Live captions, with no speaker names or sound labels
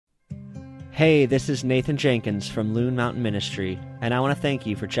Hey, this is Nathan Jenkins from Loon Mountain Ministry, and I want to thank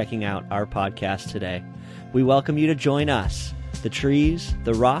you for checking out our podcast today. We welcome you to join us, the trees,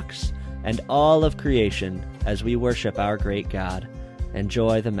 the rocks, and all of creation as we worship our great God.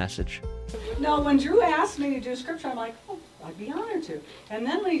 Enjoy the message. No, when Drew asked me to do scripture, I'm like, oh, I'd be honored to. And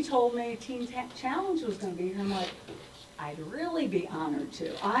then when he told me Teen Challenge was going to be here, I'm like, I'd really be honored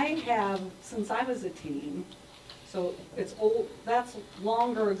to. I have, since I was a teen, so it's old, that's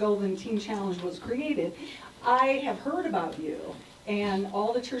longer ago than Teen Challenge was created, I have heard about you. And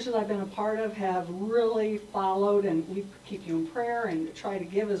all the churches I've been a part of have really followed, and we keep you in prayer and try to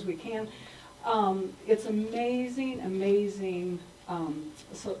give as we can. It's amazing,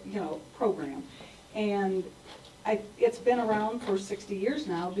 program. And it's been around for 60 years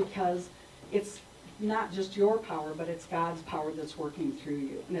now because it's not just your power, but it's God's power that's working through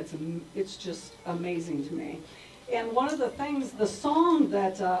you. And it's just amazing to me. And one of the things, the song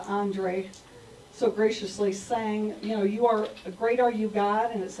that Andre so graciously sang, you are great are you,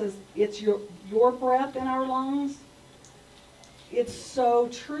 God, and it says it's your breath in our lungs. It's so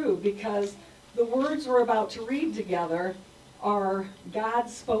true because the words we're about to read together are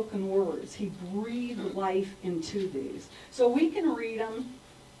God's spoken words. He breathed life into these. So we can read them,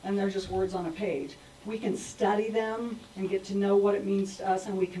 and they're just words on a page. We can study them and get to know what it means to us,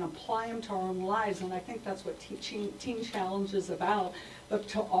 and we can apply them to our own lives. And I think that's what Teen Challenge is about, but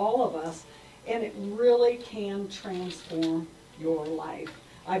to all of us. And it really can transform your life.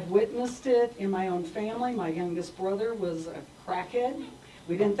 I've witnessed it in my own family. My youngest brother was a crackhead.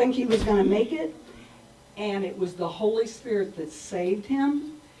 We didn't think he was going to make it. And it was the Holy Spirit that saved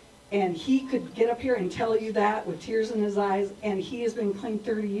him. And he could get up here and tell you that with tears in his eyes. And he has been clean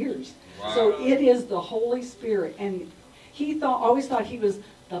 30 years. Wow. So it is the Holy Spirit. And he always thought he was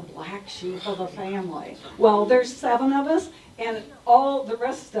the black sheep of the family. Well, there's 7 of us. And all the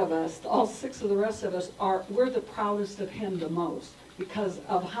rest of us, all 6 of the rest of us, we're the proudest of him the most because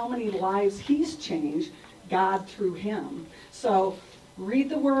of how many lives he's changed, God through him. So read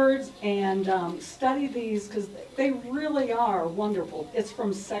the words and study these because they really are wonderful. It's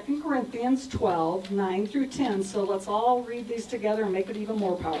from 2 Corinthians 12, 9 through 10. So let's all read these together and make it even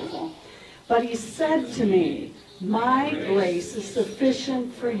more powerful. But he said to me, my grace is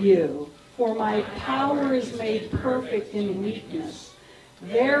sufficient for you. For my power is made perfect in weakness.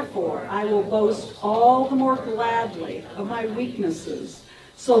 Therefore, I will boast all the more gladly of my weaknesses,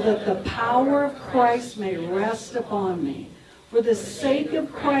 so that the power of Christ may rest upon me. For the sake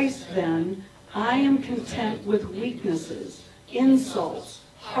of Christ, then, I am content with weaknesses, insults,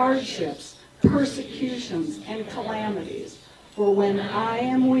 hardships, persecutions, and calamities. For when I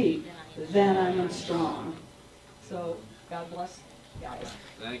am weak, then I am strong. So, God bless you guys.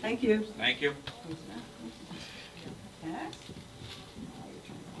 Thank you. Thank you. Next.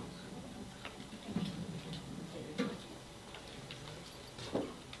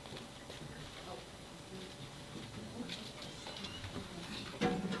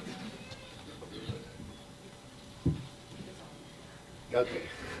 Okay.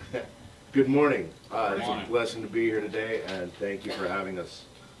 Good morning. It's a blessing to be here today, and thank you for having us.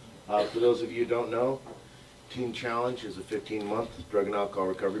 For those of you who don't know, Teen Challenge is a 15-month drug and alcohol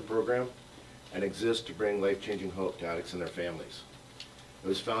recovery program and exists to bring life-changing hope to addicts and their families. It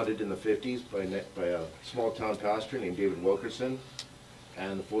was founded in the 50s by a small-town pastor named David Wilkerson,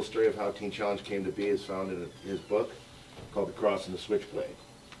 and the full story of how Teen Challenge came to be is found in his book called The Cross and the Switchblade.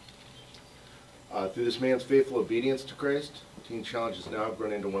 Through this man's faithful obedience to Christ, Teen Challenge has now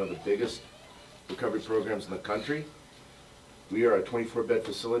grown into one of the biggest recovery programs in the country. We are a 24-bed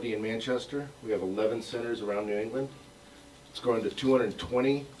facility in Manchester. We have 11 centers around New England. It's grown to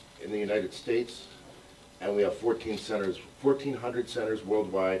 220 in the United States, and we have 1,400 centers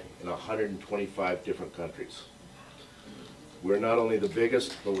worldwide in 125 different countries. We're not only the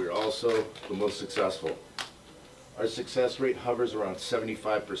biggest, but we're also the most successful. Our success rate hovers around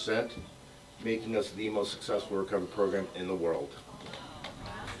 75%, making us the most successful recovery program in the world.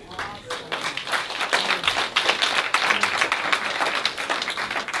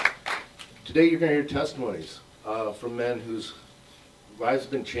 Today you're going to hear testimonies from men whose lives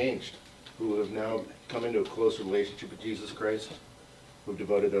have been changed, who have now come into a closer relationship with Jesus Christ, who have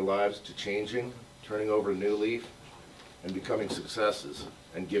devoted their lives to changing, turning over a new leaf, and becoming successes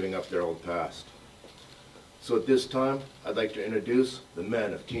and giving up their old past. So at this time, I'd like to introduce the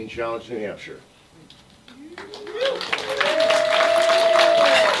men of Teen Challenge New Hampshire.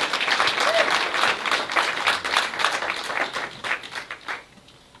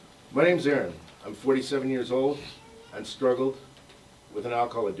 My name's Aaron. I'm 47 years old and struggled with an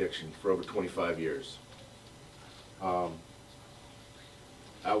alcohol addiction for over 25 years.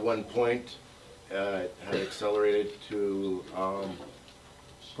 At one point, It had accelerated to the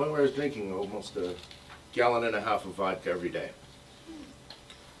point where I was drinking almost a gallon and a half of vodka every day.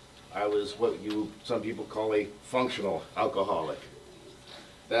 I was what some people call a functional alcoholic.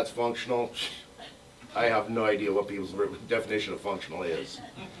 That's functional. I have no idea what people's definition of functional is.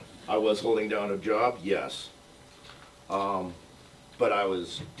 I was holding down a job, yes. But I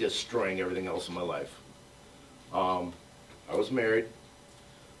was destroying everything else in my life. I was married.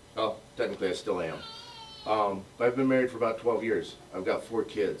 Well, technically I still am. But I've been married for about 12 years. I've got 4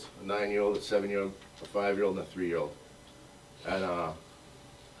 kids, a 9-year-old, a 7-year-old, a 5-year-old, and a 3-year-old. And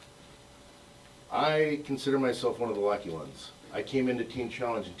I consider myself one of the lucky ones. I came into Teen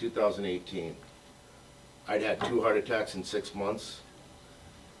Challenge in 2018. I'd had 2 heart attacks in 6 months.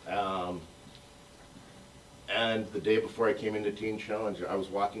 And the day before I came into Teen Challenge, I was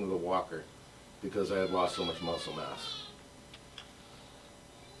walking with a walker because I had lost so much muscle mass.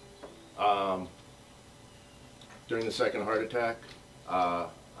 During the second heart attack, I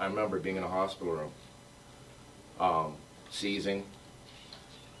remember being in a hospital room, seizing,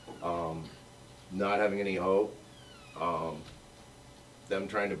 not having any hope, them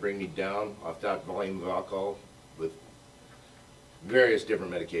trying to bring me down off that volume of alcohol with various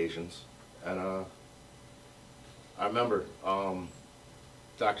different medications. And I remember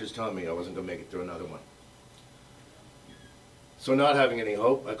doctors telling me I wasn't going to make it through another one. So not having any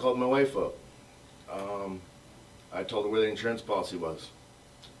hope, I called my wife up. I told her where the insurance policy was.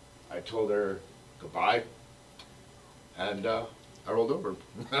 I told her goodbye, and I rolled over.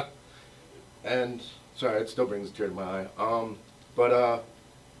 And, sorry, it still brings a tear to my eye. But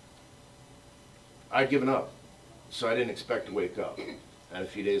I'd given up, so I didn't expect to wake up. And a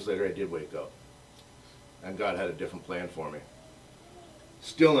few days later, I did wake up. And God had a different plan for me.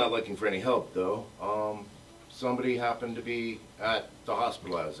 Still not looking for any help, though. Somebody happened to be at the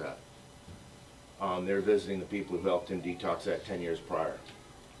hospital I was at. They were visiting the people who helped him detox that 10 years prior.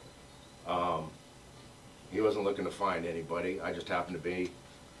 He wasn't looking to find anybody. I just happened to be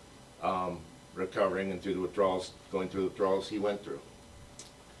recovering and through the withdrawals, going through the withdrawals he went through.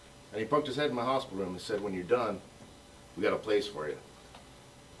 And he poked his head in my hospital room and said, "When you're done, we got a place for you."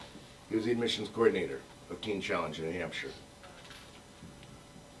 He was the admissions coordinator of Teen Challenge in New Hampshire.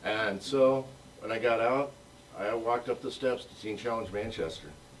 And so when I got out, I walked up the steps to Teen Challenge Manchester,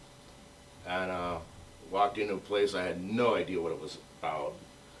 and walked into a place I had no idea what it was about,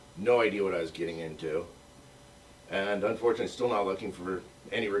 no idea what I was getting into, and unfortunately still not looking for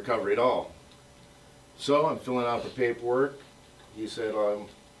any recovery at all. So I'm filling out the paperwork. He said, "I'm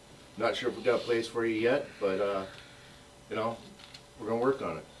not sure if we got a place for you yet, but you know, we're gonna work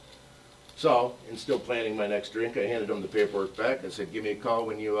on it." So, in still planning my next drink, I handed him the paperwork back. I said, "Give me a call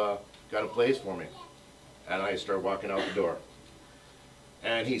when you got a place for me." And I started walking out the door.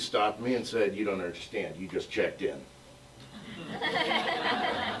 And he stopped me and said, "You don't understand, you just checked in."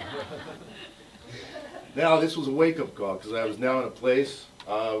 Now, this was a wake-up call, because I was now in a place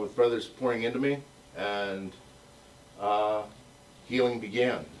with brothers pouring into me, and healing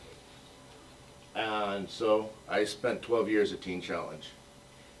began. And so I spent 12 years at Teen Challenge.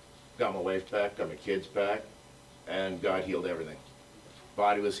 Got my wife back, got my kids back, and God healed everything.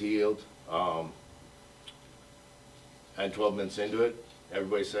 Body was healed, and 12 minutes into it,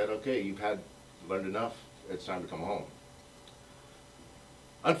 everybody said, "Okay, you've learned enough, it's time to come home."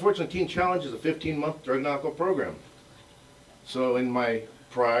 Unfortunately, Teen Challenge is a 15-month drug and alcohol program. So in my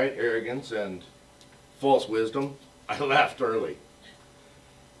pride, arrogance, and false wisdom, I left early.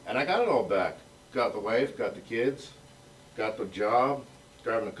 And I got it all back. Got the wife, got the kids, got the job,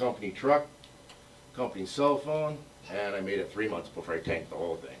 driving a company truck, company cell phone, and I made it 3 months before I tanked the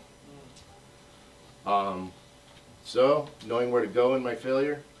whole thing. So, knowing where to go in my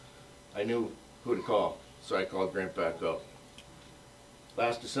failure, I knew who to call, so I called Grant back up.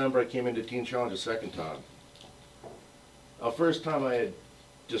 Last December, I came into Teen Challenge a second time. First time I had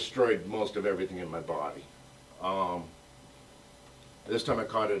destroyed most of everything in my body. This time I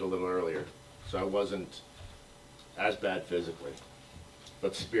caught it a little earlier, so I wasn't as bad physically.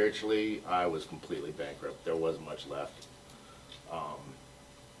 But spiritually, I was completely bankrupt. There wasn't much left.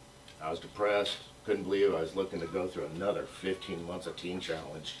 I was depressed, couldn't believe I was looking to go through another 15 months of Teen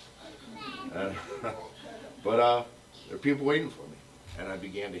Challenge. But there were people waiting for me, and I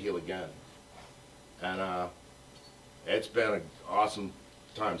began to heal again. And it's been an awesome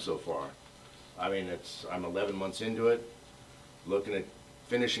time so far. I mean, I'm 11 months into it, looking at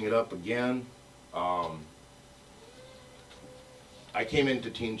finishing it up again. I came into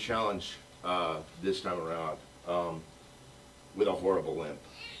Teen Challenge this time around with a horrible limp.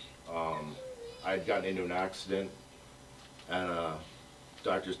 I had gotten into an accident, and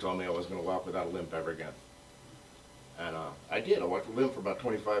doctors told me I wasn't going to walk without a limp ever again. And I did. I walked with a limp for about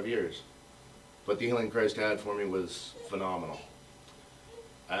 25 years. But the healing Christ had for me was phenomenal.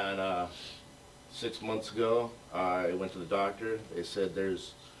 And 6 months ago, I went to the doctor. They said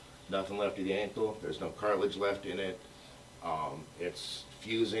there's nothing left of the ankle. There's no cartilage left in it. It's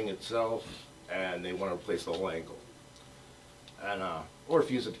fusing itself, and they want to replace the whole ankle. And or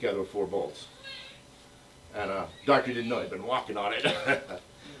fuse it together with 4 bolts. And doctor didn't know I'd been walking on it.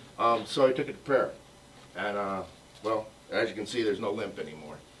 So I took it to prayer. And well, as you can see, there's no limp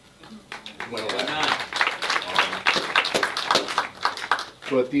anymore. It went away.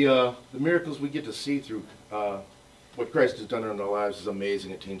 But the miracles we get to see through what Christ has done in our lives is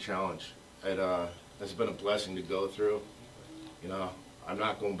amazing at Teen Challenge. It has been a blessing to go through. You know, I'm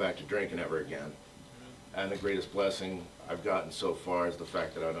not going back to drinking ever again. And the greatest blessing I've gotten so far is the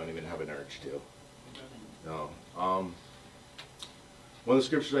fact that I don't even have an urge to. No. One of the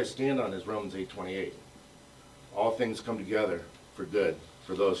scriptures I stand on is Romans 8:28. All things come together for good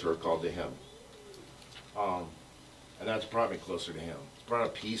for those who are called to Him. And that's brought me closer to Him. It's brought a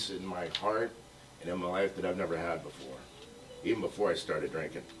peace in my heart and in my life that I've never had before, even before I started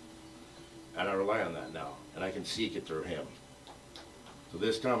drinking. And I rely on that now, and I can seek it through Him. So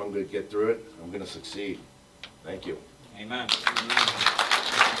this time I'm going to get through it. I'm going to succeed. Thank you. Amen.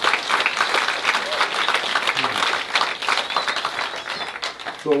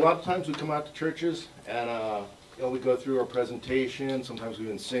 So a lot of times we come out to churches and you know, we go through our presentation. Sometimes we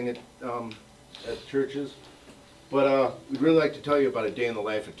even sing it at churches. But we'd really like to tell you about a day in the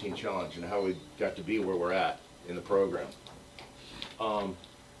life of Teen Challenge and how we got to be where we're at in the program.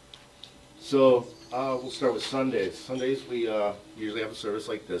 So we'll start with Sundays. Sundays we usually have a service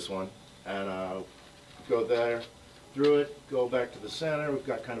like this one, and go there, through it, go back to the center. We've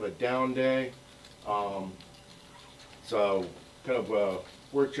got kind of a down day. So kind of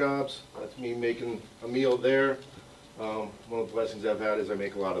work jobs. That's me making a meal there. One of the blessings I've had is I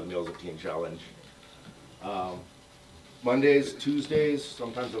make a lot of the meals at Teen Challenge. Mondays, Tuesdays,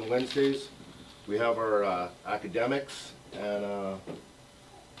 sometimes on Wednesdays, we have our academics, and all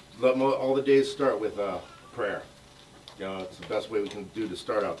the days start with prayer. You know, it's the best way we can do to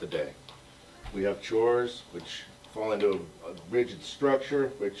start out the day. We have chores, which fall into a rigid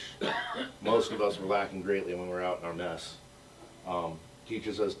structure, which most of us were lacking greatly when we were out in our mess.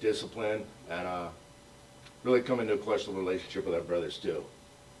 Teaches us discipline, and really come into a close relationship with our brothers too.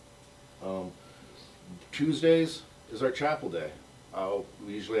 Tuesdays is our chapel day.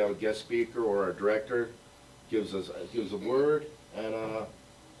 We usually have a guest speaker or our director gives a word, and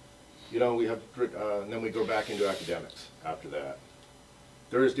you know, we have and then we go back into academics after that.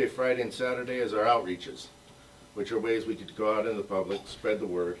 Thursday, Friday, and Saturday is our outreaches, which are ways we get to go out in the public, spread the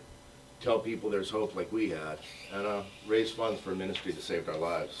word, tell people there's hope like we had, and raise funds for a ministry that saved our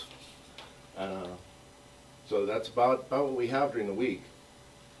lives. So that's about what we have during the week.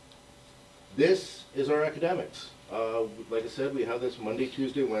 This is our academics. Like I said, we have this Monday,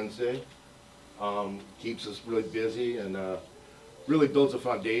 Tuesday, Wednesday. Keeps us really busy and really builds a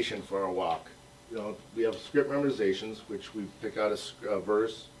foundation for our walk. You know, we have script memorizations, which we pick out a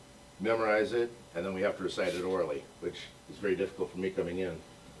verse, memorize it, and then we have to recite it orally, which is very difficult for me coming in.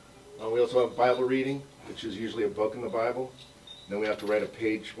 We also have Bible reading, which is usually a book in the Bible. And then we have to write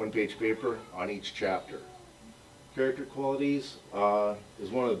one-page paper on each chapter. Character qualities is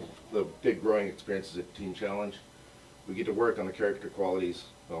one of the big growing experiences at Teen Challenge. We get to work on the character qualities.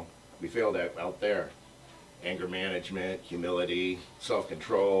 Well, we failed out there. Anger management, humility,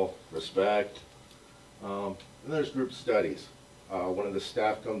 self-control, respect. And there's group studies. One of the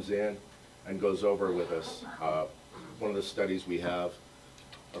staff comes in and goes over with us. One of the studies we have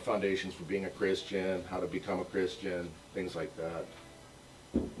are foundations for being a Christian, how to become a Christian, things like that.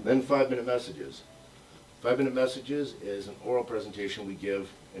 Then 5-minute messages. 5-minute messages is an oral presentation we give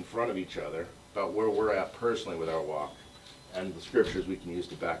in front of each other about where we're at personally with our walk and the scriptures we can use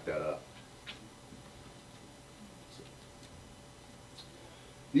to back that up.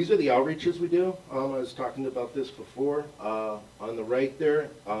 These are the outreaches we do. I was talking about this before. On the right there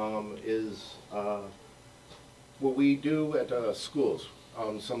is what we do at schools.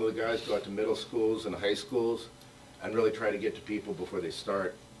 Some of the guys go out to middle schools and high schools and really try to get to people before they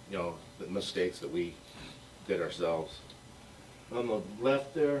start, you know, the mistakes that we did ourselves. On the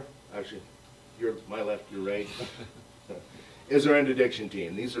left there, actually, my left, your right, is our end addiction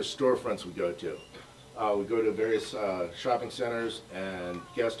team. These are storefronts we go to. We go to various shopping centers and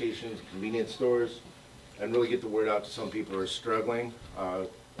gas stations, convenience stores, and really get the word out to some people who are struggling.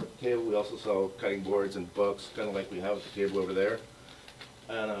 At the table, we also sell cutting boards and books, kind of like we have at the table over there.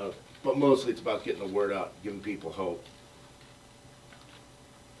 And but mostly it's about getting the word out, giving people hope.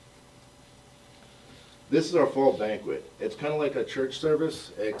 This is our fall banquet. It's kind of like a church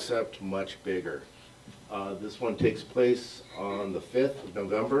service, except much bigger. This one takes place on the 5th of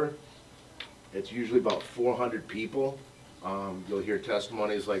November. It's usually about 400 people. You'll hear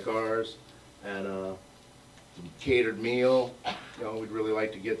testimonies like ours, and some catered meal. You know, we'd really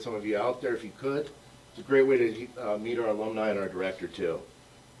like to get some of you out there if you could. It's a great way to meet our alumni and our director too.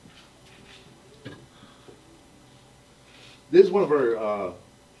 This is one of our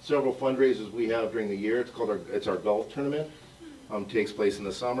several fundraisers we have during the year. It's called our golf tournament. Takes place in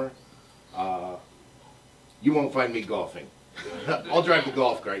the summer. You won't find me golfing. I'll drive the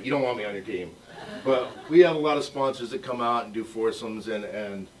golf cart. You don't want me on your team. But we have a lot of sponsors that come out and do foursomes,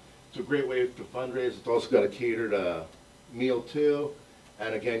 and it's a great way to fundraise. It's also got a catered meal too.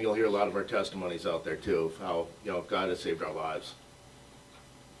 And again, you'll hear a lot of our testimonies out there too of how, you know, God has saved our lives.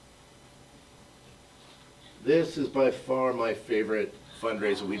 This is by far my favorite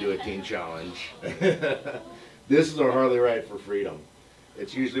fundraiser we do at Teen Challenge. This is our Harley Ride for Freedom.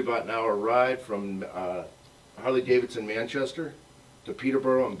 It's usually about an hour ride from Harley-Davidson, Manchester to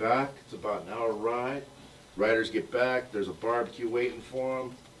Peterborough and back. It's about an hour ride. Riders get back. There's a barbecue waiting for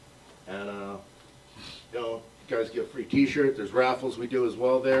them. And, you know, you guys get a free t-shirt. There's raffles we do as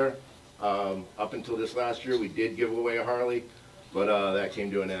well there. Up until this last year, we did give away a Harley, but that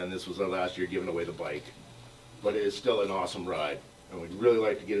came to an end. This was our last year giving away the bike. But it is still an awesome ride. And we'd really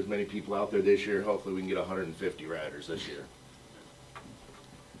like to get as many people out there this year. Hopefully we can get 150 riders this year.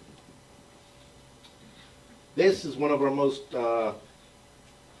 This is one of our most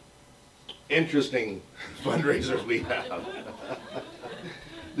interesting fundraisers we have.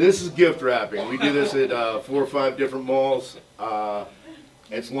 This is gift wrapping. We do this at 4 or 5 different malls.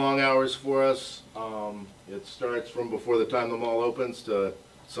 It's long hours for us. It starts from before the time the mall opens to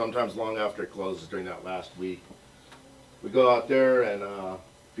sometimes long after it closes during that last week. We go out there and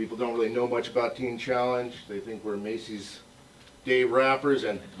people don't really know much about Teen Challenge. They think we're Macy's Day Wrappers,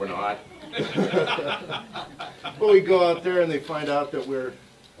 and we're not. But we go out there and they find out that we're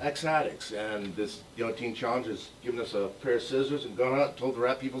ex-addicts, and this, you know, Teen Challenge has given us a pair of scissors and gone out and told to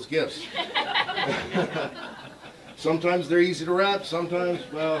wrap people's gifts. Sometimes they're easy to wrap, sometimes,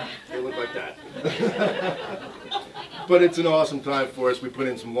 well, they look like that. But it's an awesome time for us. We put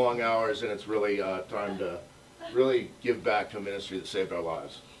in some long hours, and it's really time to really give back to a ministry that saved our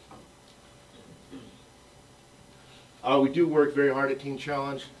lives. We do work very hard at Teen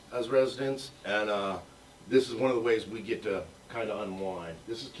Challenge as residents, and this is one of the ways we get to kind of unwind.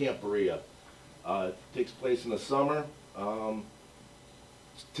 This is Camp Berea. It takes place in the summer.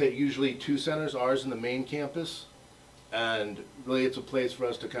 It's usually 2 centers, ours in the main campus, and really it's a place for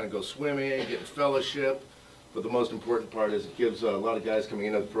us to kind of go swimming, get in fellowship, but the most important part is it gives a lot of guys coming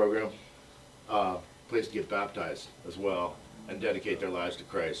into the program a place to get baptized as well and dedicate their lives to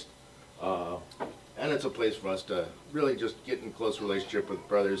Christ. And it's a place for us to really just get in close relationship with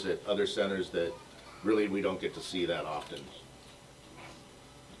brothers at other centers that really we don't get to see that often.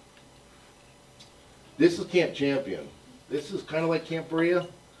 This is Camp Champion. This is kind of like Camp Berea,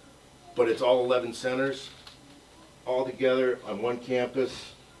 but it's all 11 centers all together on one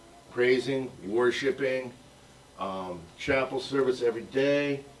campus, praising, worshiping, chapel service every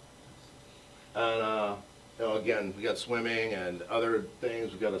day. And you know, again, we got swimming and other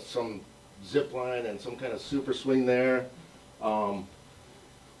things. We got some zip line and some kind of super swing there.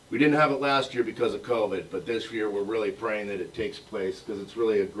 We didn't have it last year because of COVID, but this year we're really praying that it takes place because it's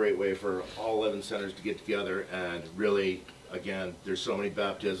really a great way for all 11 centers to get together and really, again, there's so many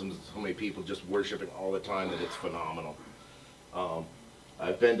baptisms, so many people just worshiping all the time that it's phenomenal.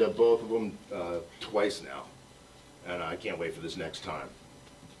 I've been to both of them twice now, and I can't wait for this next time.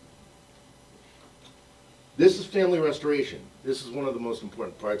 This is family restoration. This is one of the most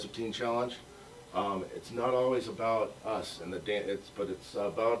important parts of Teen Challenge. It's not always about us, and but it's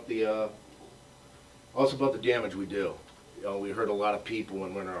about the also about the damage we do. You know, we hurt a lot of people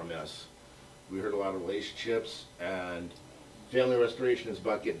when we're in our mess. We hurt a lot of relationships, and family restoration is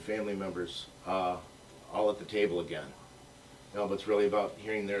about getting family members all at the table again. You know, but it's really about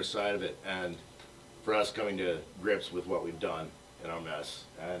hearing their side of it, and for us coming to grips with what we've done in our mess,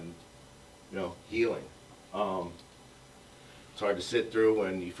 and you know, healing. It's hard to sit through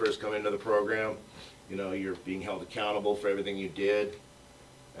when you first come into the program. You know, you're being held accountable for everything you did.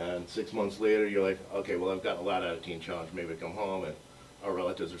 And 6 months later, you're like, okay, well, I've gotten a lot out of Teen Challenge. Maybe I come home and our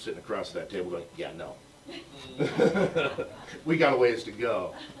relatives are sitting across that table going, yeah, no. We got a ways to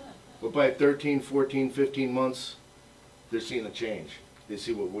go. But by 13, 14, 15 months, they're seeing the change. They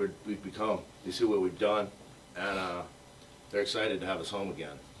see what we've become. They see what we've done. And they're excited to have us home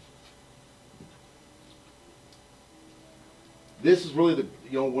again. this is really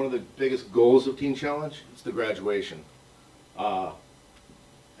one of the biggest goals of Teen Challenge. It's the graduation. At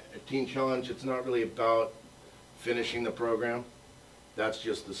Teen Challenge, it's not really about finishing the program. That's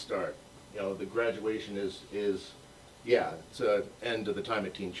just the start. The graduation is yeah, it's an end to the time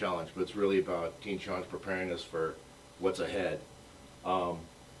at Teen Challenge, but it's really about Teen Challenge preparing us for what's ahead.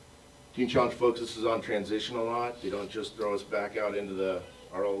 Teen Challenge focuses on transition a lot. They don't just throw us back out into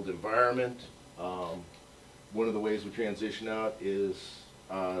our old environment. One of the ways we transition out is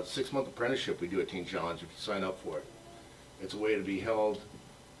a 6-month apprenticeship we do at Teen Challenge if you sign up for it. It's a way to be held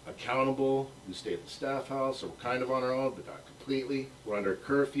accountable. We stay at the staff house, so we're kind of on our own, but not completely. We're under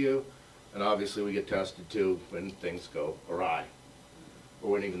curfew, and obviously we get tested too when things go awry,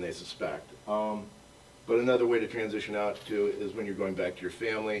 or when even they suspect. But another way to transition out too is when you're going back to your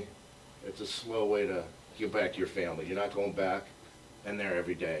family. It's a slow way to get back to your family. You're not going back and there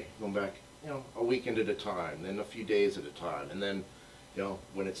every day. You're going back, a weekend at a time, then a few days at a time, and then,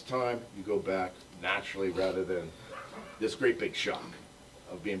 when it's time, you go back naturally rather than this great big shock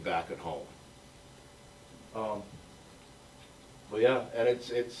of being back at home. But yeah, and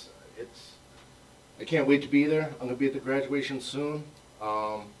it's. I can't wait to be there. I'm gonna be at the graduation soon,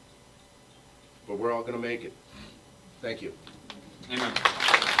 but we're all gonna make it. Thank you. Amen.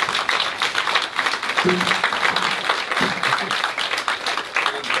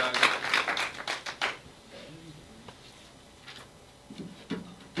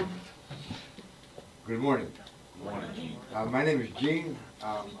 Good morning. Good morning, Gene. My name is Gene.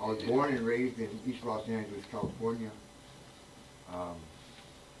 I was born and raised in East Los Angeles, California. I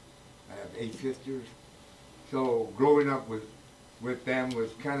have 8 sisters. So growing up with them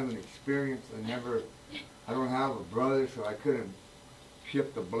was kind of an experience. I don't have a brother, so I couldn't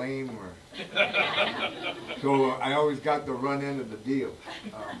shift the blame, so I always got the run end of the deal.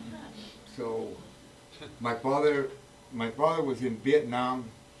 So my father was in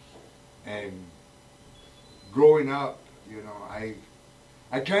Vietnam, and growing up, I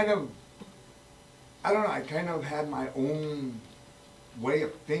kind of had my own way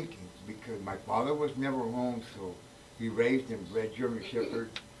of thinking, because my father was never home, so he raised and bred German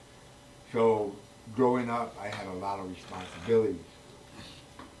Shepherds. So growing up, I had a lot of responsibilities.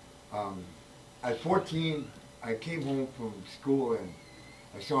 At 14, I came home from school and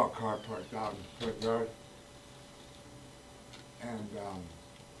I saw a car parked out in the front yard. And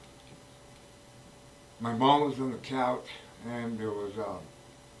my mom was on the couch, and there was a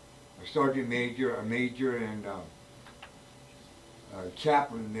sergeant major, a major, and a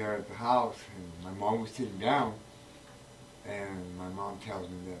chaplain there at the house. And my mom was sitting down, and my mom tells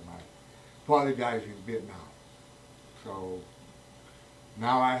me that my father died in Vietnam. So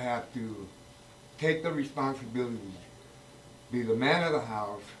now I have to take the responsibility, be the man of the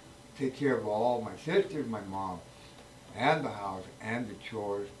house, take care of all my sisters, my mom, and the house, and the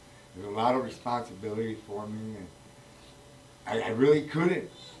chores. There's a lot of responsibility for me, and I really couldn't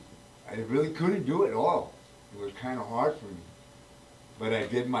do it all. It was kind of hard for me, but I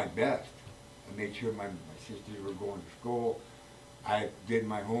did my best. I made sure my sisters were going to school. I did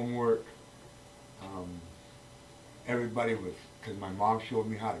my homework. Everybody was, because my mom showed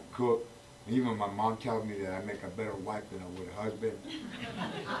me how to cook. Even my mom tells me that I make a better wife than I would a husband.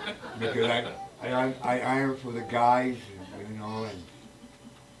 Because I iron for the guys, and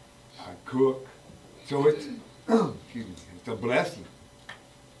I cook. So it's, excuse me, it's a blessing.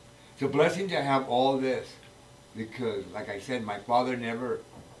 It's a blessing to have all this, because, like I said, my father never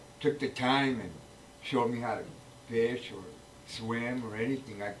took the time and showed me how to fish or swim or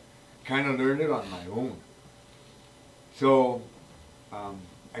anything. I kind of learned it on my own. So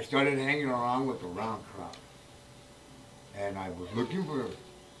I started hanging around with the round crop, and I was looking for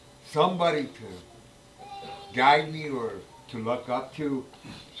somebody to guide me or to look up to.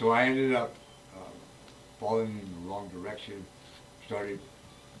 So I ended up falling in the wrong direction, started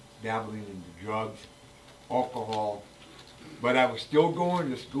dabbling into drugs, alcohol, but I was still going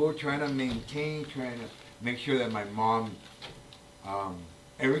to school, trying to make sure that my mom,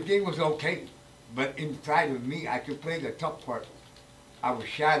 everything was okay. But inside of me, I could play the tough part. I was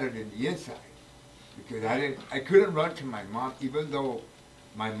shattered in the inside, because I couldn't run to my mom, even though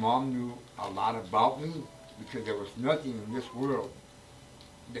my mom knew a lot about me, because there was nothing in this world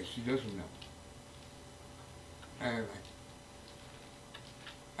that she doesn't know. And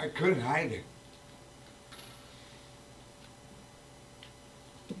I couldn't hide it.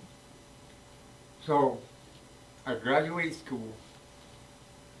 So I graduated school,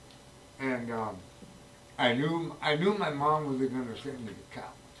 and I knew my mom wasn't going to send me to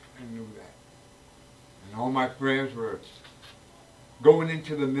college. I knew that. And all my friends were going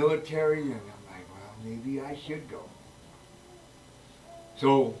into the military, and I'm like, well, maybe I should go.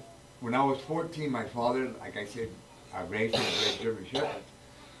 So when I was 14, my father, like I said, I raised him with German Shepherds.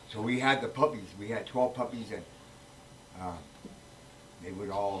 So we had the puppies. We had 12 puppies, and they would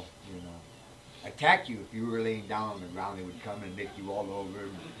all, attack you if you were laying down on the ground. They would come and lick you all over,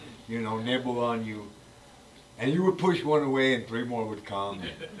 and, nibble on you. And you would push one away, and 3 more would come.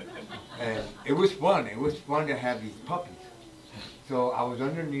 And it was fun. It was fun to have these puppies. So I was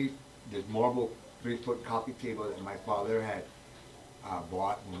underneath this marble 3-foot coffee table that my father had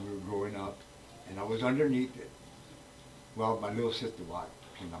bought when we were growing up, and I was underneath it. Well, my little sister was.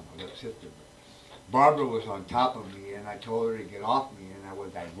 She's not my little sister, but Barbara was on top of me, and I told her to get off me, and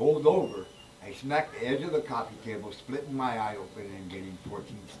I rolled over. I smacked the edge of the coffee table, splitting my eye open and getting 14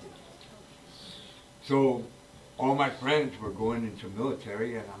 stitches. So all my friends were going into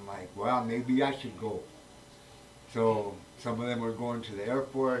military, and I'm like, well, maybe I should go. So some of them were going to the Air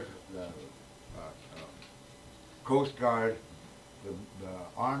Force, the Coast Guard, the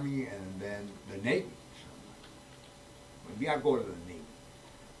Army, and then the Navy. So maybe I'll go to the Navy.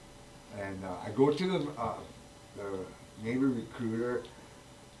 And I go to the Navy recruiter,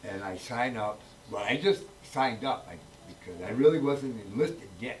 and I sign up. Well, I just signed up because I really wasn't enlisted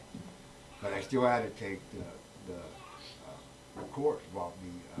yet, but I still had to take the course about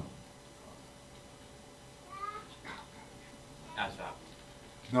the ASVAB.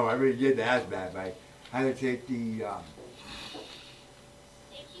 No, I already did the ASVAB. I had to take the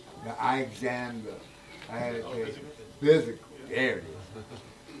eye exam. I had to take physical. There it is.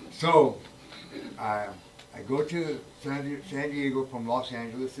 So I go to San Diego, from Los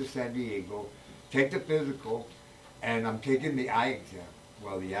Angeles to San Diego, take the physical, and I'm taking the eye exam.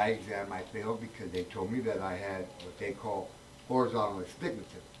 Well, the eye exam I failed because they told me that I had what they call horizontal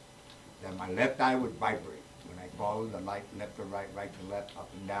astigmatism, that my left eye would vibrate when I followed the light, left to right, right to left, up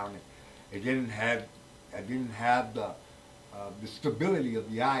and down. I didn't have the stability of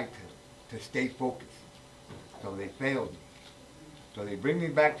the eye to stay focused. So they failed me. So they bring me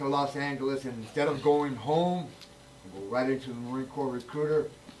back to Los Angeles, and instead of going home, I go right into the Marine Corps recruiter,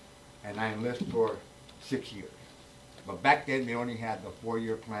 and I enlist for 6 years. But back then, they only had the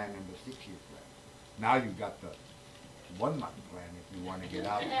 4-year plan and the 6-year plan. Now you've got the 1-month plan if you want to get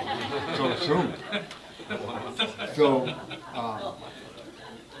out so soon. So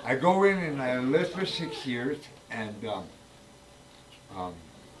I go in and I enlist for 6 years, and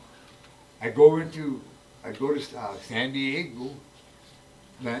I go to San Diego,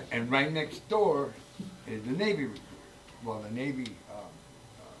 and right next door is the Navy recruiter. Well, the Navy,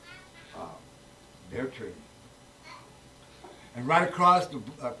 they're training. And right across,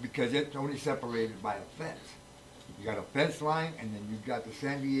 because it's only separated by a fence. You got a fence line, and then you've got the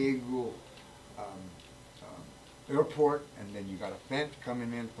San Diego airport, and then you got a fence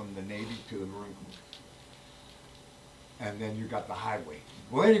coming in from the Navy to the Marine Corps. And then you got the highway.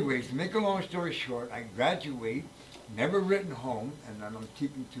 Well, anyways, to make a long story short, I graduate, never written home, and then I'm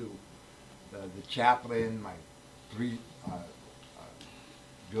speaking to the chaplain, my 3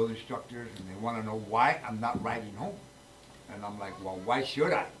 drill instructors, and they want to know why I'm not writing home. And I'm like, well, why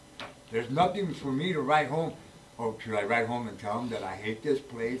should I? There's nothing for me to write home. Or should I write home and tell them that I hate this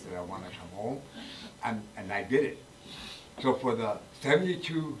place, that I want to come home? And I did it. So for the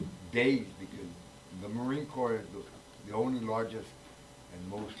 72 days, because the Marine Corps is the only largest and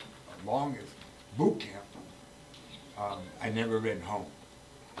most longest boot camp, I never went home.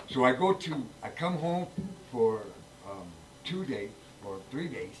 So I come home for 2 days or 3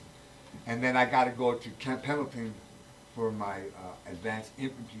 days, and then I got to go to Camp Pendleton for my advanced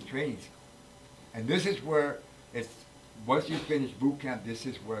infantry training school. And this is where once you finish boot camp, this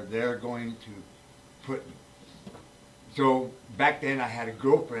is where they're going to put me. So back then I had a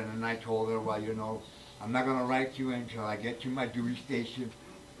girlfriend, and I told her, well, I'm not going to write you until I get to my duty station,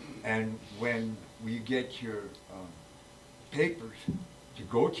 and when we get your papers to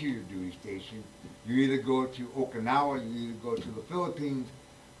go to your duty station, you either go to Okinawa, you either go to the Philippines,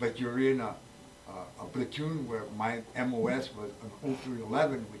 but you're in a platoon where my MOS was an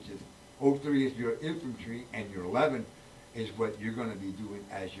 0311, which is 03 is your infantry, and your 11 is what you're going to be doing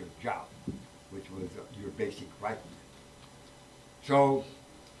as your job, which was your basic rifleman. So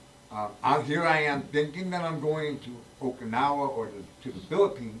here I am thinking that I'm going to Okinawa or to the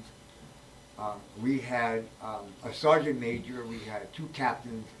Philippines. We had a sergeant major, we had 2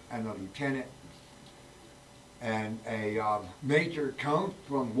 captains and a lieutenant, and a major comes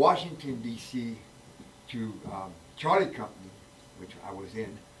from Washington, D.C. to Charlie Company, which I was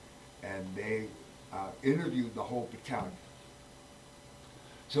in, and they interviewed the whole battalion.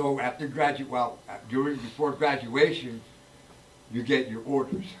 So before graduation, you get your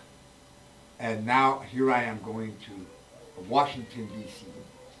orders. And now here I am going to Washington, D.C.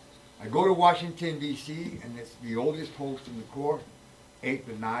 I go to Washington, D.C., and it's the oldest post in the Corps, 8th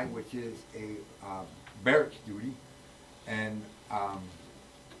and 9, which is a barracks duty. And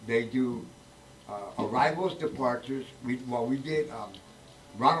they do arrivals, departures. We did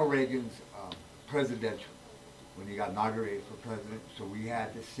Ronald Reagan's presidential when he got inaugurated for president. So we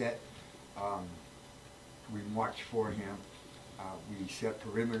had to set, we marched for him. We set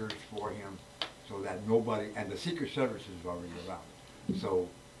perimeters for him so that nobody, and the Secret Service is already around. So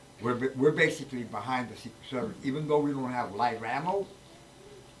we're basically behind the Secret Service. Even though we don't have light ammo,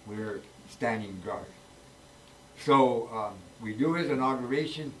 we're standing guard. So we do his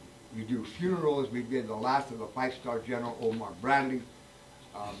inauguration. We do funerals. We did the last of the 5-star General Omar Bradley.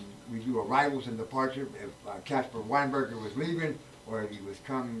 We do arrivals and departure. If Caspar Weinberger was leaving, or if he was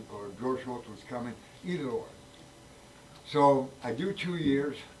coming, or George Schultz was coming, either or. So I do 2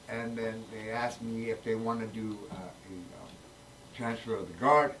 years, and then they asked me if they want to do a transfer of the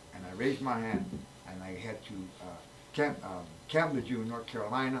guard, and I raised my hand, and I head to Camp Lejeune, North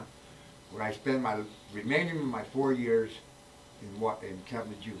Carolina, where I spend my remaining of my 4 years in Camp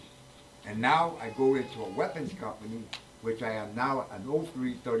Lejeune. And now I go into a weapons company, which I am now an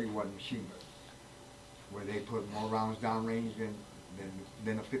 0331 machine gun, where they put more rounds downrange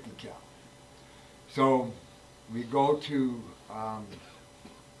than a 50 cal. So we go to,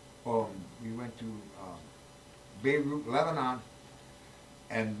 we went to Beirut, Lebanon,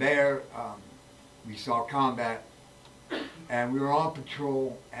 and there we saw combat, and we were on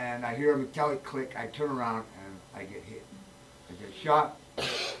patrol, and I hear a metallic click. I turn around and I get hit. I get shot.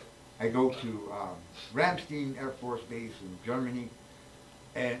 I go to Ramstein Air Force Base in Germany,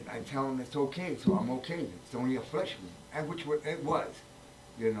 and I tell them it's okay, so I'm okay. It's only a flesh wound, and which it was.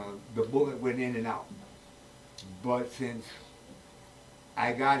 You know, the bullet went in and out. But since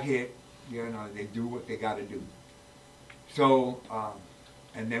I got hit, you know, they do what they got to do. So,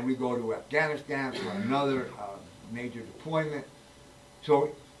 and then we go to Afghanistan for another major deployment.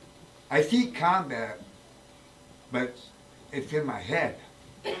 So I see combat, but it's in my head.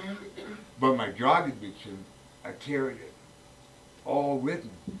 But my drug addiction, I carried it all with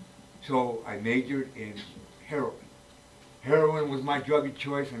me. So I majored in heroin. Heroin was my drug of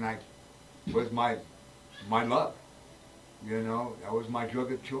choice, and was my love. You know, that was my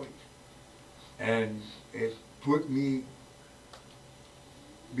drug of choice. And it put me,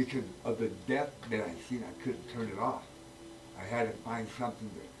 because of the death that I seen, I couldn't turn it off. I had to find something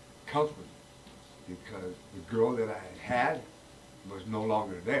to comfort me, because the girl that I had was no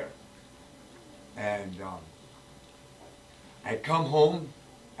longer there. And I come home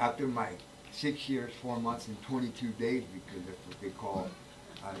after my 6 years, 4 months, and 22 days, because that's what they call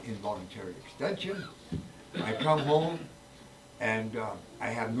an involuntary extension. I come home, and I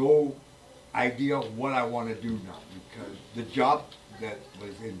have no idea what I want to do now, because the job that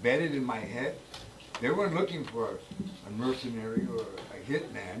was embedded in my head, they weren't looking for a mercenary or a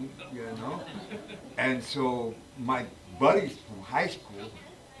hitman, you know. And so my buddies from high school,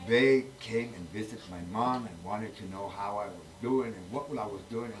 they came and visited my mom and wanted to know how I was doing and what I was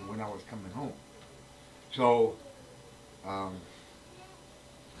doing and when I was coming home. So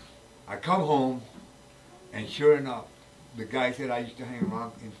I come home, and sure enough, the guys that I used to hang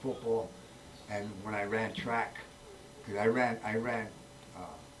around in football, and when I ran track, because I ran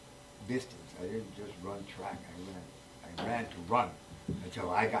distance. I didn't just run track. I ran to run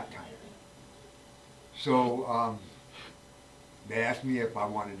until I got tired. So they asked me if I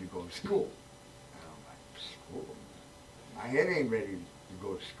wanted to go to school. And I'm like, school? My head ain't ready to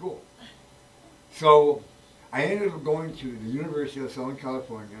go to school. So I ended up going to the University of Southern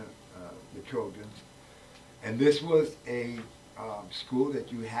California, the Trojans, and this was a school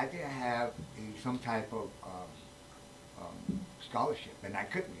that you had to have some type of scholarship, and I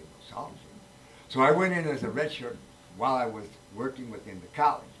couldn't get a scholarship. So I went in as a redshirt while I was working within the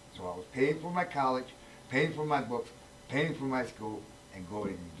college. So I was paying for my college, paying for my books, paying for my school, and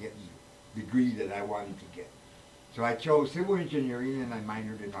going and getting the degree that I wanted to get. So I chose civil engineering, and I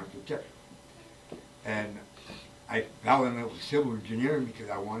minored in architecture. And I fell in love with civil engineering because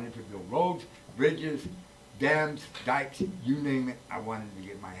I wanted to build roads, bridges, dams, dikes, you name it. I wanted to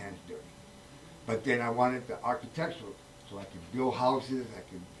get my hands dirty. But then I wanted the architectural, so I could build houses.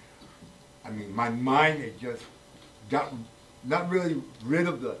 My mind had just gotten not really rid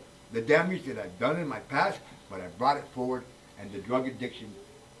of the damage that I'd done in my past, but I brought it forward, and the drug addiction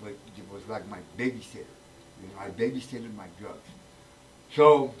was like my babysitter. You know, I babysitted my drugs.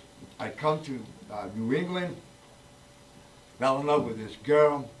 So I come to New England, fell in love with this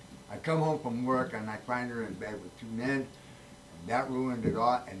girl. I come home from work, and I find her in bed with two men, and that ruined it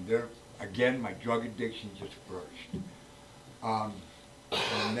all. And there, again, my drug addiction just flourished. And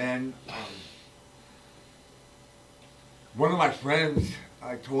then one of my friends,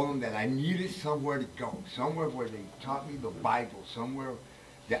 I told him that I needed somewhere to go, somewhere where they taught me the Bible, somewhere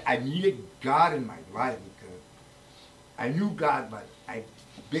that I needed God in my life because I knew God, but I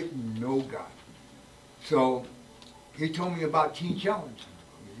didn't know God. So he told me about Teen Challenge.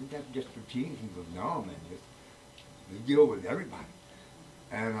 Isn't that just for teens? He goes, no, man, they deal with everybody.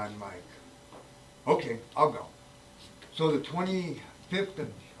 And I'm like, okay, I'll go. So the 25th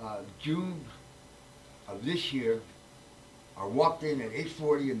of June of this year, I walked in at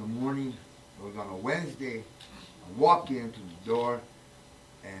 8:40 in the morning. It was on a Wednesday. I walked into the door,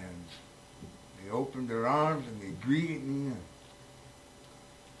 and they opened their arms and they greeted me.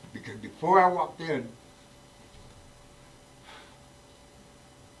 Because before I walked in,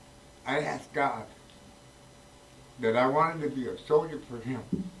 I asked God that I wanted to be a soldier for Him.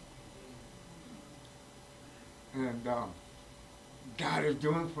 And God is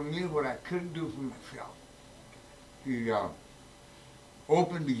doing for me what I couldn't do for myself. He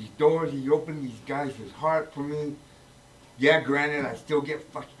opened these doors, He opened these guys' heart for me. Yeah, granted, I still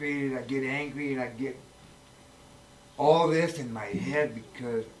get frustrated, I get angry, and I get all this in my head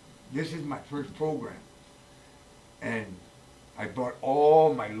because this is my first program. And I brought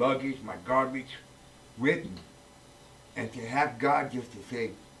all my luggage, my garbage with me. And to have God just to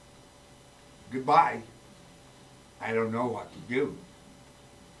say, goodbye, I don't know what to do.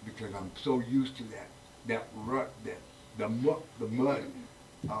 Because I'm so used to that rut, the muck, the mud,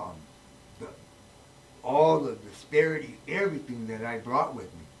 all the disparity, everything that I brought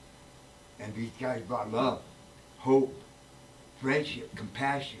with me. And these guys brought love, hope, friendship,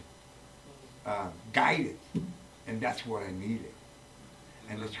 compassion, guidance. And that's what I needed.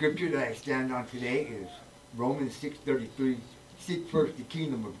 And the scripture that I stand on today is Romans 6:33. Seek first the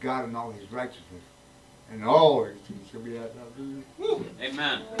kingdom of God and all His righteousness, and all His things shall be added unto you.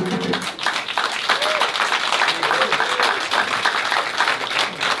 Amen.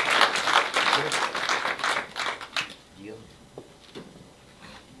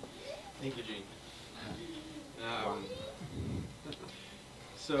 Thank you, Gene.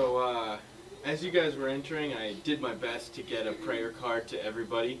 So, as you guys were entering, I did my best to get a prayer card to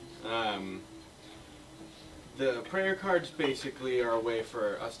everybody. The prayer cards basically are a way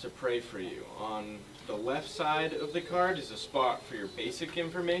for us to pray for you. On the left side of the card is a spot for your basic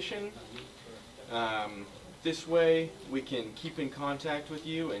information. This way we can keep in contact with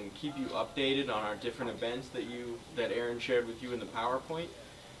you and keep you updated on our different events that Aaron shared with you in the PowerPoint.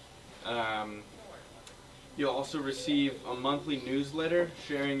 You'll also receive a monthly newsletter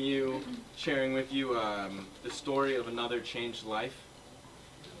sharing with you the story of another changed life.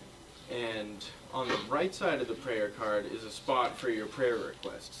 And on the right side of the prayer card is a spot for your prayer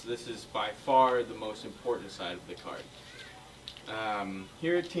requests. This is by far the most important side of the card.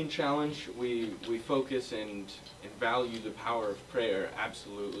 Here at Teen Challenge, we focus and value the power of prayer,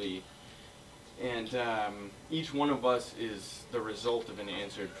 absolutely. And each one of us is the result of an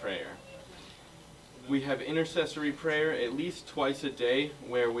answered prayer. We have intercessory prayer at least twice a day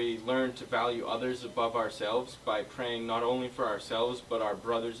where we learn to value others above ourselves by praying not only for ourselves but our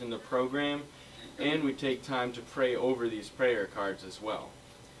brothers in the program, and we take time to pray over these prayer cards as well.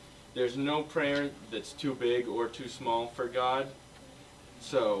 There's no prayer that's too big or too small for God,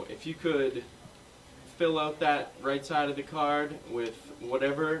 so if you could fill out that right side of the card with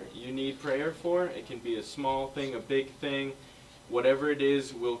whatever you need prayer for. It can be a small thing, a big thing. Whatever it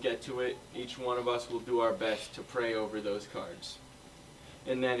is, we'll get to it. Each one of us will do our best to pray over those cards.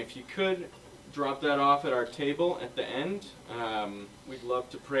 And then if you could, drop that off at our table at the end. We'd love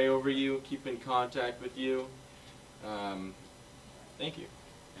to pray over you, keep in contact with you. Thank you.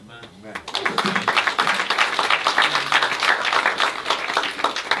 Amen. Amen.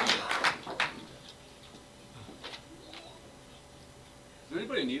 Does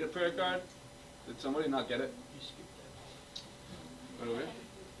anybody need a prayer card? Did somebody not get it? Right over here?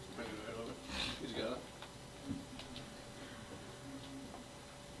 Right over. He's got it.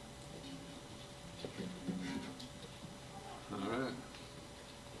 All right.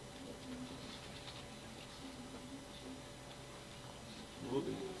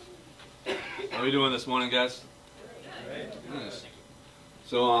 How are we doing this morning, guys? Nice.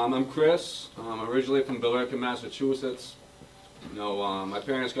 So I'm Chris. I'm originally from Billerica, Massachusetts. You know, my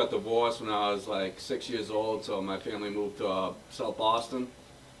parents got divorced when I was like 6 years old, so my family moved to South Boston.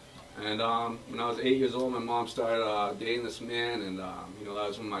 And when I was 8 years old, my mom started dating this man, and you know, that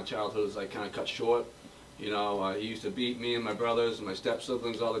was when my childhood was like kind of cut short. You know, he used to beat me and my brothers and my step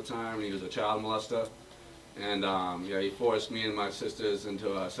siblings all the time, and he was a child molester. And yeah, he forced me and my sisters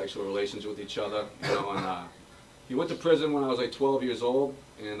into sexual relations with each other. You know, and he went to prison when I was like 12 years old,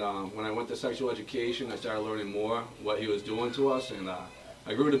 and when I went to sexual education, I started learning more what he was doing to us, and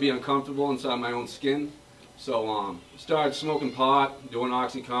I grew to be uncomfortable inside my own skin. So started smoking pot, doing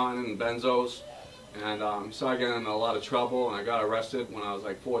OxyContin and benzos, and started getting in a lot of trouble, and I got arrested when I was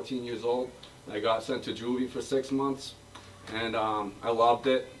like 14 years old. I got sent to juvie for 6 months, and I loved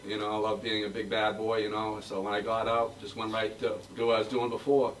it. You know, I loved being a big bad boy, you know. So when I got out, just went right to do what I was doing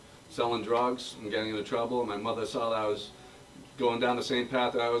before, selling drugs and getting into trouble. My mother saw that I was going down the same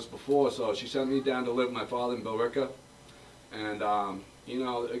path that I was before, so she sent me down to live with my father in Billerica. And you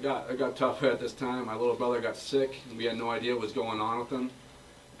know, it got tougher at this time. My little brother got sick, and we had no idea what was going on with him.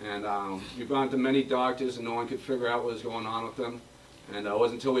 And we've gone to many doctors, and no one could figure out what was going on with him. And it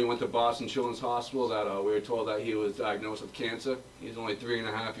wasn't until we went to Boston Children's Hospital that we were told that he was diagnosed with cancer. He's only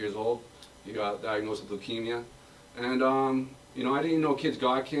 3.5 years old. He got diagnosed with leukemia. And you know, I didn't even know kids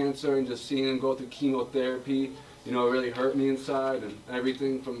got cancer, and just seeing him go through chemotherapy, you know, it really hurt me inside, and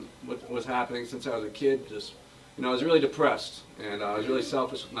everything from what was happening since I was a kid, just, you know, I was really depressed, and I was really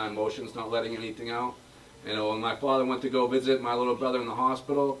selfish with my emotions, not letting anything out. And when my father went to go visit my little brother in the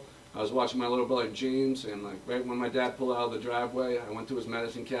hospital, I was watching my little brother James, and like right when my dad pulled out of the driveway, I went to his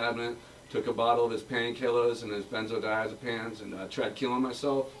medicine cabinet, took a bottle of his painkillers and his benzodiazepines, and tried killing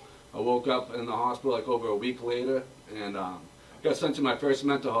myself. I woke up in the hospital like over a week later, and got sent to my first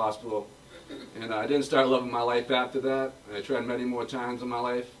mental hospital. And I didn't start loving my life after that. I tried many more times in my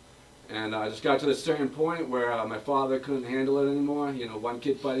life. And I just got to this certain point where my father couldn't handle it anymore. You know, one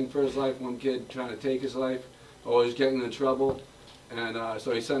kid fighting for his life, one kid trying to take his life, always getting in trouble. And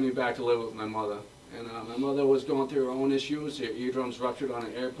so he sent me back to live with my mother. And my mother was going through her own issues. Her eardrums ruptured on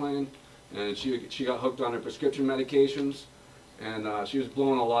an airplane, and she got hooked on her prescription medications. And she was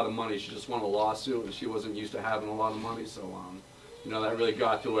blowing a lot of money. She just won a lawsuit, and she wasn't used to having a lot of money. So, you know, that really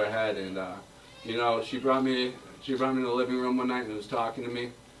got to her head. And you know, she brought me in the living room one night and was talking to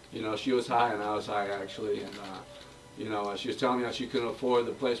me. You know, she was high and I was high actually. And you know, she was telling me how she couldn't afford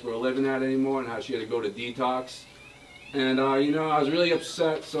the place we were living at anymore, and how she had to go to detox. And you know, I was really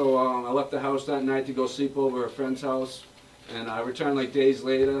upset. So I left the house that night to go sleep over at a friend's house. And I returned like days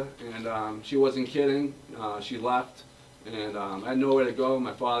later, and she wasn't kidding. She left. And I had nowhere to go.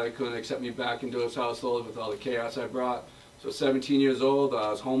 My father couldn't accept me back into his household with all the chaos I brought. So 17 years old, I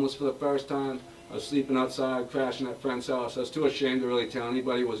was homeless for the first time. I was sleeping outside, crashing at friend's house. I was too ashamed to really tell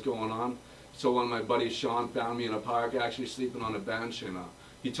anybody what was going on. So one of my buddies, Sean, found me in a park, actually sleeping on a bench, and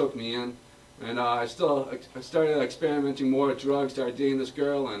he took me in. And I started experimenting more with drugs, started dating this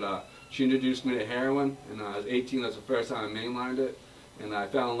girl, and she introduced me to heroin. And I was 18, that's the first time I mainlined it. And I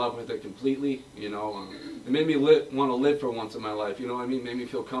fell in love with it completely, you know. It made me want to live for once in my life, you know what I mean? It made me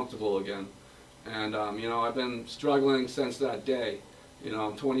feel comfortable again. And, you know, I've been struggling since that day. You know,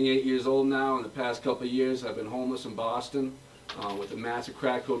 I'm 28 years old now. In the past couple of years, I've been homeless in Boston with a massive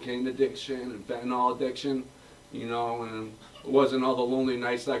crack cocaine addiction and fentanyl addiction, you know, and it wasn't all the lonely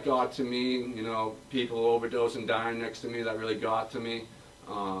nights that got to me, you know, people overdosing, dying next to me that really got to me.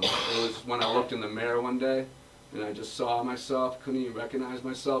 It was when I looked in the mirror one day, and I just saw myself, couldn't even recognize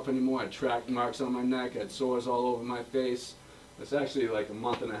myself anymore. I had track marks on my neck, I had sores all over my face. It's actually like a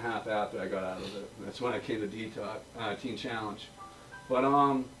month and a half after I got out of it. That's when I came to Teen Challenge. But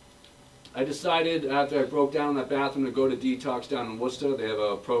I decided after I broke down in that bathroom to go to Detox down in Worcester. They have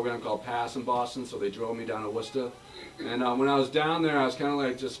a program called PASS in Boston, so they drove me down to Worcester. And when I was down there, I was kind of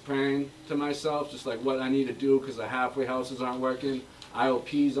like just praying to myself, just like what I need to do, because the halfway houses aren't working,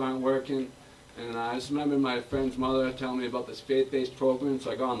 IOPs aren't working. And I just remember my friend's mother telling me about this faith-based program,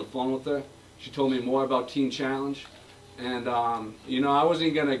 so I got on the phone with her. She told me more about Teen Challenge. And, you know, I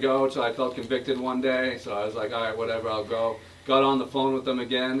wasn't going to go until I felt convicted one day, so I was like, all right, whatever, I'll go. Got on the phone with them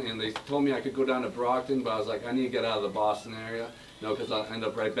again, and they told me I could go down to Brockton, but I was like, I need to get out of the Boston area, you know, because I'll end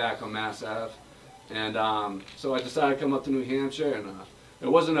up right back on Mass Ave. And so I decided to come up to New Hampshire, and it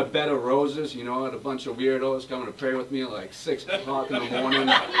wasn't a bed of roses, you know. I had a bunch of weirdos coming to pray with me at like 6 o'clock in the morning.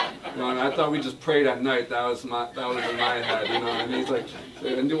 You know, and I thought we just prayed at night. That was in my head, you know. And he's like,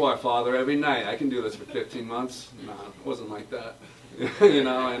 and do our Father every night. I can do this for 15 months. No, it wasn't like that, you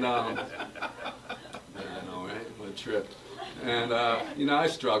know. And I know, right? What a trip. And you know, I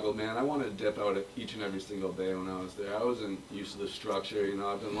struggled, man. I wanted to dip out each and every single day when I was there. I wasn't used to the structure, you know.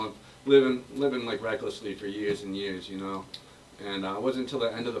 I've been living like recklessly for years and years, you know. And it wasn't until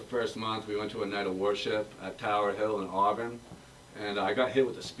the end of the first month we went to a night of worship at Tower Hill in Auburn. And I got hit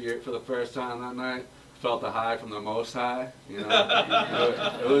with the Spirit for the first time that night. Felt the high from the Most High, you know.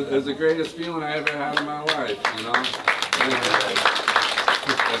 It was the greatest feeling I ever had in my life, you know.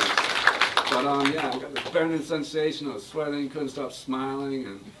 But yeah, I got this burning sensation. I was sweating, couldn't stop smiling,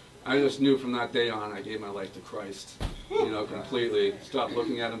 and I just knew from that day on I gave my life to Christ, completely. Stopped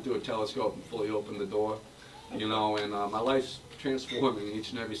looking at him through a telescope and fully opened the door, and my life's transforming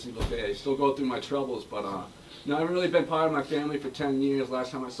each and every single day. I still go through my troubles, but I haven't really been part of my family for 10 years.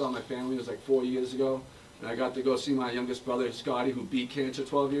 Last time I saw my family was like 4 years ago, and I got to go see my youngest brother, Scotty, who beat cancer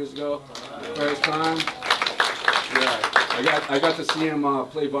 12 years ago. First time. Yeah, I got to see him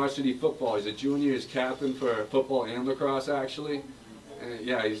play varsity football. He's a junior. He's captain for football and lacrosse, actually. And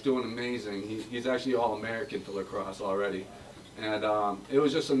yeah, he's doing amazing. He's actually All-American for lacrosse already. And it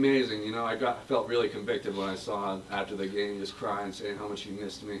was just amazing. I felt really convicted when I saw him after the game, just crying, saying how much he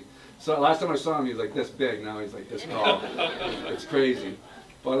missed me. So last time I saw him, he was like this big. Now he's like this tall. It's crazy.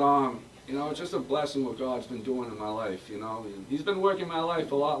 But it's just a blessing what God's been doing in my life. He's been working my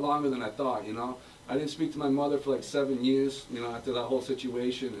life a lot longer than I thought. I didn't speak to my mother for like 7 years. After that whole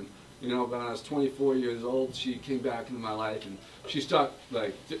situation, and when I was 24 years old, she came back into my life, and she stuck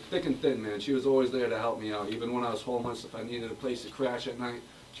like thick and thin, man. She was always there to help me out. Even when I was homeless, if I needed a place to crash at night,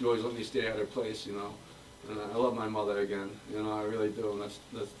 she always let me stay at her place. And I love my mother again. I really do, and that's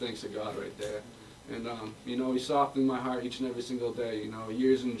thanks to God right there. And He softened my heart each and every single day.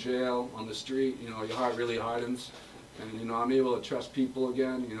 Years in jail, on the street, your heart really hardens. And, I'm able to trust people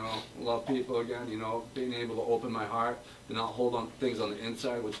again, love people again, being able to open my heart and not hold on things on the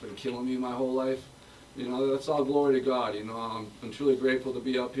inside, which has been killing me my whole life. That's all glory to God. I'm truly grateful to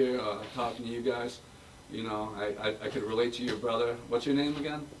be up here talking to you guys. I could relate to your brother. What's your name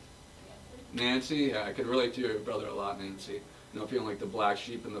again? Nancy? Yeah, I could relate to your brother a lot, Nancy. Feeling like the black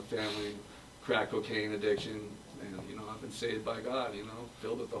sheep in the family, crack cocaine addiction. And, I've been saved by God,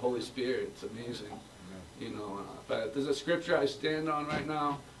 filled with the Holy Spirit. It's amazing. But there's a scripture I stand on right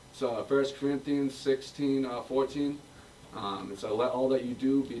now. It's 1 Corinthians 16:14. It's let all that you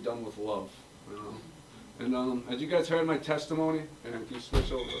do be done with love. And as you guys heard my testimony, and can you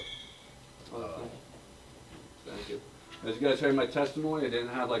switch over? Thank you. As you guys heard my testimony, I didn't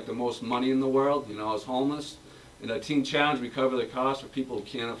have like the most money in the world. I was homeless. In a Teen Challenge, we cover the cost for people who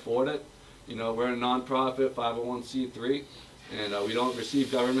can't afford it. We're a nonprofit 501c3, and we don't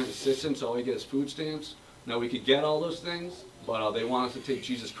receive government assistance. All we get is food stamps. Now, we could get all those things, but they want us to take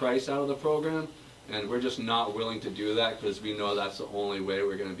Jesus Christ out of the program, and we're just not willing to do that because we know that's the only way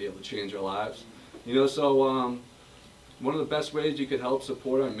we're going to be able to change our lives. So one of the best ways you could help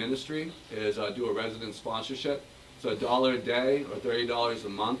support our ministry is do a resident sponsorship. It's $1 a day or $30 a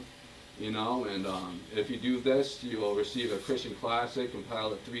month, and if you do this, you will receive a Christian classic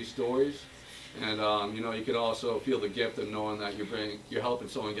compiled of 3 stories. And you could also feel the gift of knowing that you're helping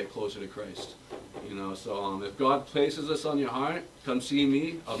someone get closer to Christ. So if God places us on your heart, come see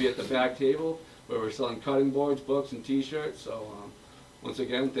me. I'll be at the back table where we're selling cutting boards, books, and T-shirts. So once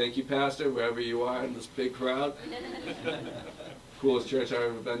again, thank you, Pastor, wherever you are in this big crowd. Coolest church I've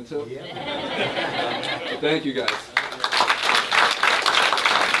ever been to. But thank you, guys.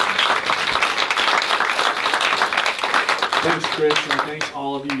 Thanks, Chris, and thanks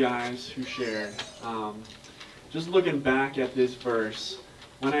all of you guys who shared. Just looking back at this verse,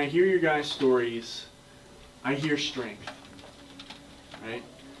 when I hear your guys' stories, I hear strength, right?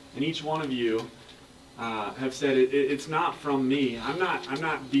 And each one of you have said it's not from me. I'm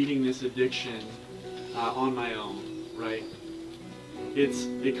not beating this addiction on my own, right?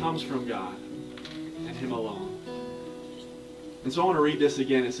 It comes from God and Him alone. And so I want to read this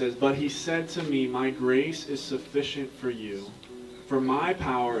again. It says, "But He said to me, my grace is sufficient for you, for my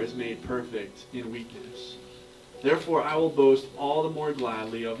power is made perfect in weakness. Therefore I will boast all the more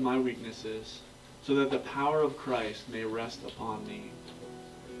gladly of my weaknesses, so that the power of Christ may rest upon me.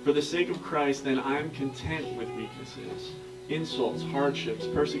 For the sake of Christ, then, I am content with weaknesses, insults, hardships,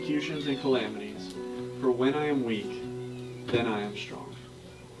 persecutions, and calamities. For when I am weak, then I am strong."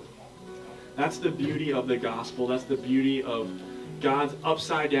 That's the beauty of the gospel. That's the beauty of God's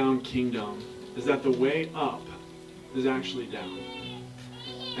upside-down kingdom, is that the way up is actually down.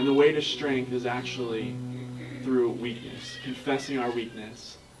 And the way to strength is actually through weakness, confessing our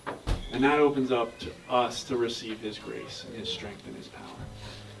weakness. And that opens up to us to receive His grace and His strength and His power.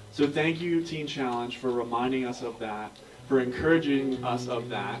 So thank you, Teen Challenge, for reminding us of that, for encouraging us of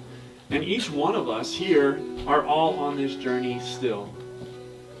that. And each one of us here are all on this journey still.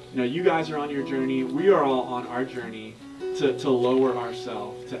 You guys are on your journey. We are all on our journey to lower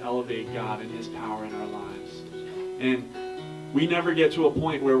ourselves, to elevate God and His power in our lives. And we never get to a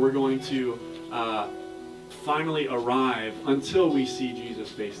point where we're going to finally arrive until we see Jesus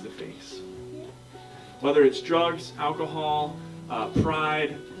face to face. Whether it's drugs, alcohol,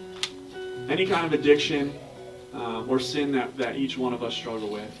 pride, any kind of addiction or sin that each one of us struggle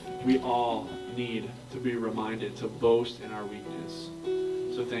with, we all need to be reminded to boast in our weakness.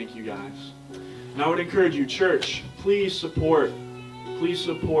 So So thank you guys. And I would encourage you, church, please support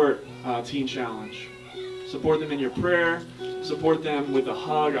Teen Challenge. Support them in your prayer. Support them with a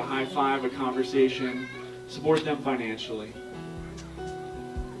hug, a high five, a conversation. Support them financially.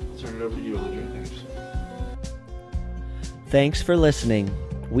 I'll turn it over to you, Andre. Thanks. Thanks for listening.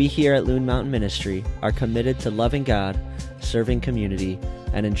 We here at Loon Mountain Ministry are committed to loving God, serving community,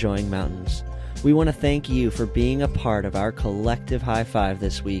 and enjoying mountains. We want to thank you for being a part of our collective high five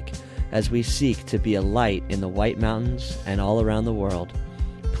this week as we seek to be a light in the White Mountains and all around the world.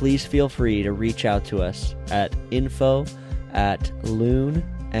 Please feel free to reach out to us at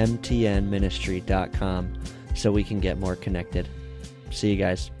info@loonmtnministry.com so we can get more connected. See you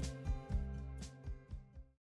guys.